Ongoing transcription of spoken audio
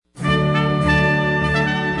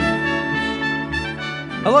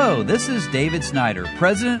Hello, this is David Snyder,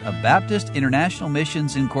 President of Baptist International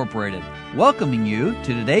Missions Incorporated, welcoming you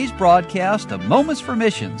to today's broadcast of Moments for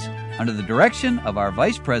Missions under the direction of our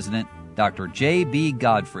Vice President, Dr. J.B.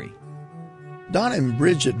 Godfrey. Don and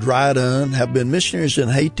Bridget Dryden have been missionaries in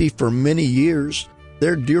Haiti for many years.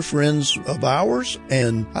 They're dear friends of ours,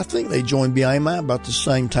 and I think they joined BIMI about the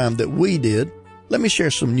same time that we did. Let me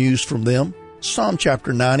share some news from them. Psalm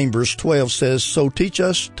chapter 90, verse 12 says, "So teach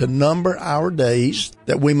us to number our days,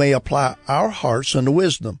 that we may apply our hearts unto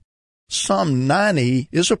wisdom." Psalm 90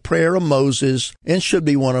 is a prayer of Moses and should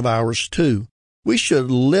be one of ours too. We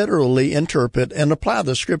should literally interpret and apply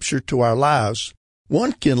the scripture to our lives.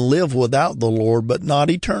 One can live without the Lord, but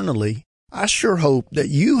not eternally. I sure hope that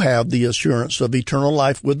you have the assurance of eternal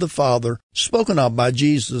life with the Father spoken of by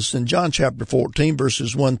Jesus in John chapter 14,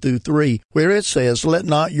 verses 1 through 3, where it says, "Let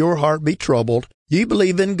not your heart be troubled. Ye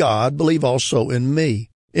believe in God, believe also in me.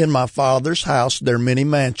 In my Father's house there are many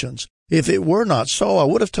mansions. If it were not so, I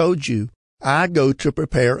would have told you. I go to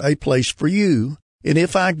prepare a place for you. And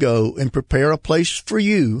if I go and prepare a place for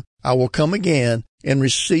you, I will come again and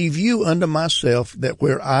receive you unto myself, that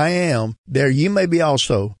where I am, there ye may be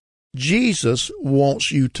also." Jesus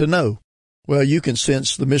wants you to know. Well, you can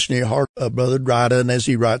sense the missionary heart of Brother Dryden as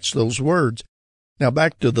he writes those words. Now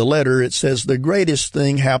back to the letter, it says, "The greatest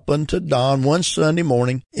thing happened to Don one Sunday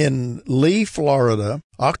morning in Lee, Florida,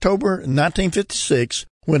 October 1956,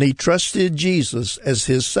 when he trusted Jesus as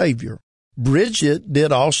his Savior. Bridget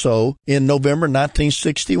did also in November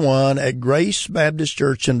 1961 at Grace Baptist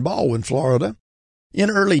Church in Baldwin, Florida. In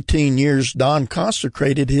early teen years, Don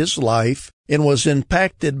consecrated his life and was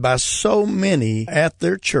impacted by so many at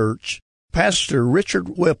their church. Pastor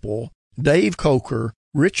Richard Whipple, Dave Coker,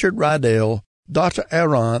 Richard Rydell, Dr.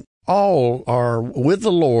 Arant, all are with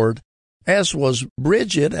the Lord, as was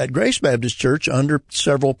Bridget at Grace Baptist Church under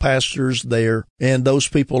several pastors there, and those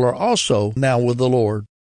people are also now with the Lord.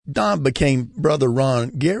 Don became Brother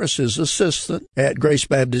Ron Garris's assistant at Grace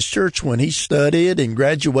Baptist Church when he studied and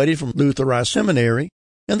graduated from Luther Rice Seminary,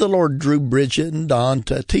 and the Lord drew Bridget and Don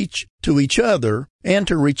to teach to each other and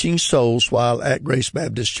to reaching souls while at Grace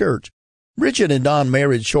Baptist Church. Bridget and Don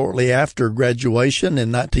married shortly after graduation in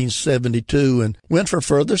 1972 and went for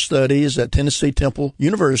further studies at Tennessee Temple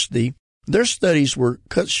University. Their studies were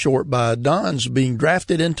cut short by Don's being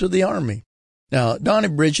drafted into the Army. Now, Don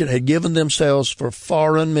and Bridget had given themselves for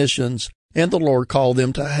foreign missions, and the Lord called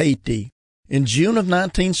them to Haiti. In June of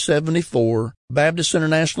 1974, Baptist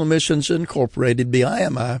International Missions Incorporated,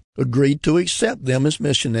 BIMI, agreed to accept them as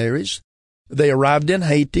missionaries. They arrived in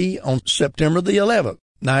Haiti on September the 11th,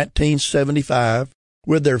 1975,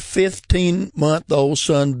 with their 15-month-old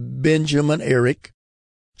son, Benjamin Eric.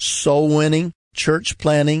 Soul winning, church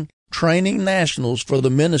planting, training nationals for the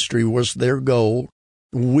ministry was their goal.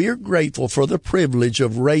 We're grateful for the privilege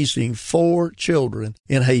of raising 4 children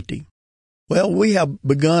in Haiti. Well, we have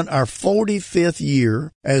begun our 45th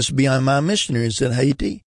year as BIMI missionaries in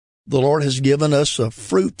Haiti. The Lord has given us a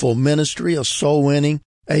fruitful ministry of soul winning,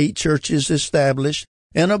 8 churches established,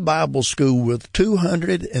 and a Bible school with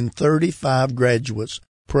 235 graduates.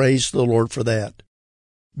 Praise the Lord for that.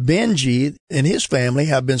 Benji and his family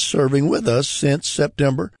have been serving with us since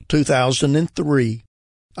September 2003.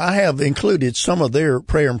 I have included some of their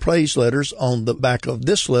prayer and praise letters on the back of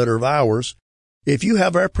this letter of ours. If you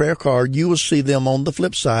have our prayer card, you will see them on the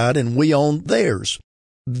flip side, and we own theirs.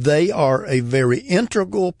 They are a very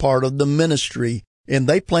integral part of the ministry, and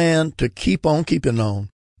they plan to keep on keeping on.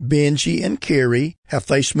 Benji and Carrie have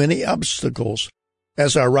faced many obstacles.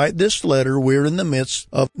 As I write this letter, we're in the midst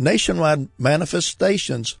of nationwide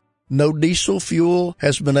manifestations. No diesel fuel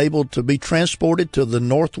has been able to be transported to the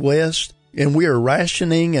Northwest, and we are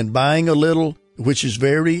rationing and buying a little, which is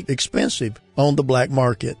very expensive, on the black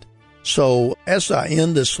market. So as I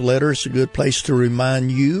end this letter, it's a good place to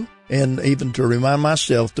remind you and even to remind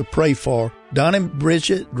myself to pray for Don and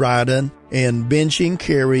Bridget Dryden and Benji and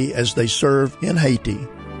Carrie as they serve in Haiti.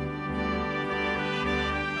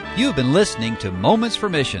 You've been listening to Moments for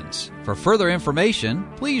Missions. For further information,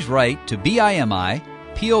 please write to BIMI,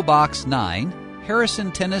 P.O. Box 9,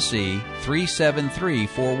 Harrison, Tennessee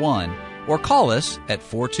 37341, or call us at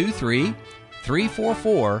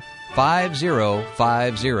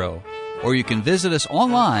 423-344-5050. Or you can visit us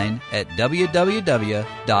online at www.bimi.org.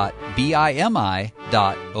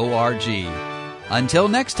 Until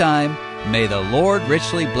next time, may the Lord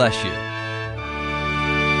richly bless you.